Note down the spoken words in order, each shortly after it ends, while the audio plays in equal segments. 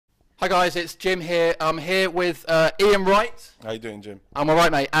Hi guys, it's Jim here. I'm here with Ian Wright. How you doing, Jim? I'm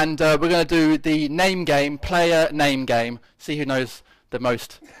alright, mate. And we're going to do the name game, player name game. See who knows the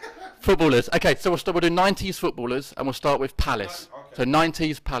most footballers. Okay, so we'll do 90s footballers, and we'll start with Palace. Okay. So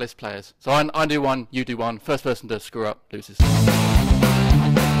 90s Palace players. So I do one, you do one. First person to screw up loses.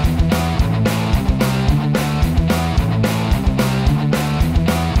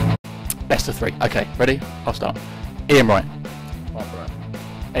 Best of three. Okay, ready? I'll start. Ian Wright.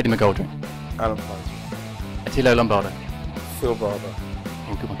 Eddie McGoldrick. Alan Pizer. Attilo Lombardo. Phil Barber.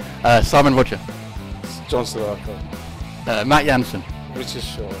 Oh, good one. Simon Roger. John Solarco. Matt Jansen. Richard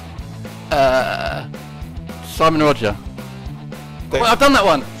Shaw. Simon Roger. Well, I've done that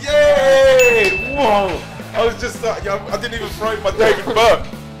one. Yay! Whoa! I was just I didn't even throw in my David Burke.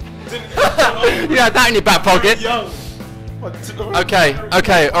 You had that in your back pocket. Young.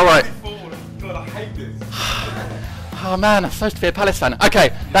 Okay, all right. God, I hate this. Oh man, I'm supposed to be a Palace fan. Okay,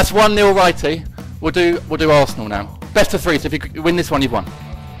 that's 1-0 righty. We'll do Arsenal now. Best of three, so if you win this one, you've won.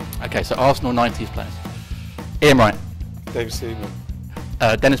 Okay, so Arsenal 90s players. Ian Wright. David Seaman.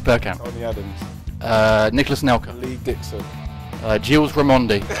 Dennis Bergkamp. Tony Adams. Nicholas Nelka. Lee Dixon. Gilles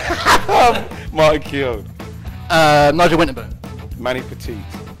Ramondi. Martin Keown. Nigel Winterburn. Manny Petit.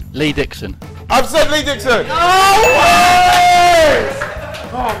 Lee Dixon. I've said Lee Dixon! No way!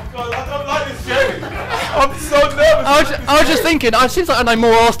 Oh God, I don't like this game. I'm so nervous. I was just thinking, it seems like I know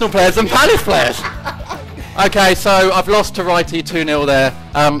more Arsenal players than Palace players. Okay, so I've lost to righty 2-0 there.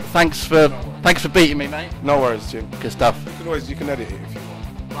 Thanks for beating me, mate. No worries, Jim. Good stuff. You can edit it if you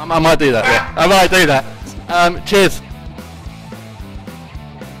want. I might do that. Yeah, I might do that. Cheers.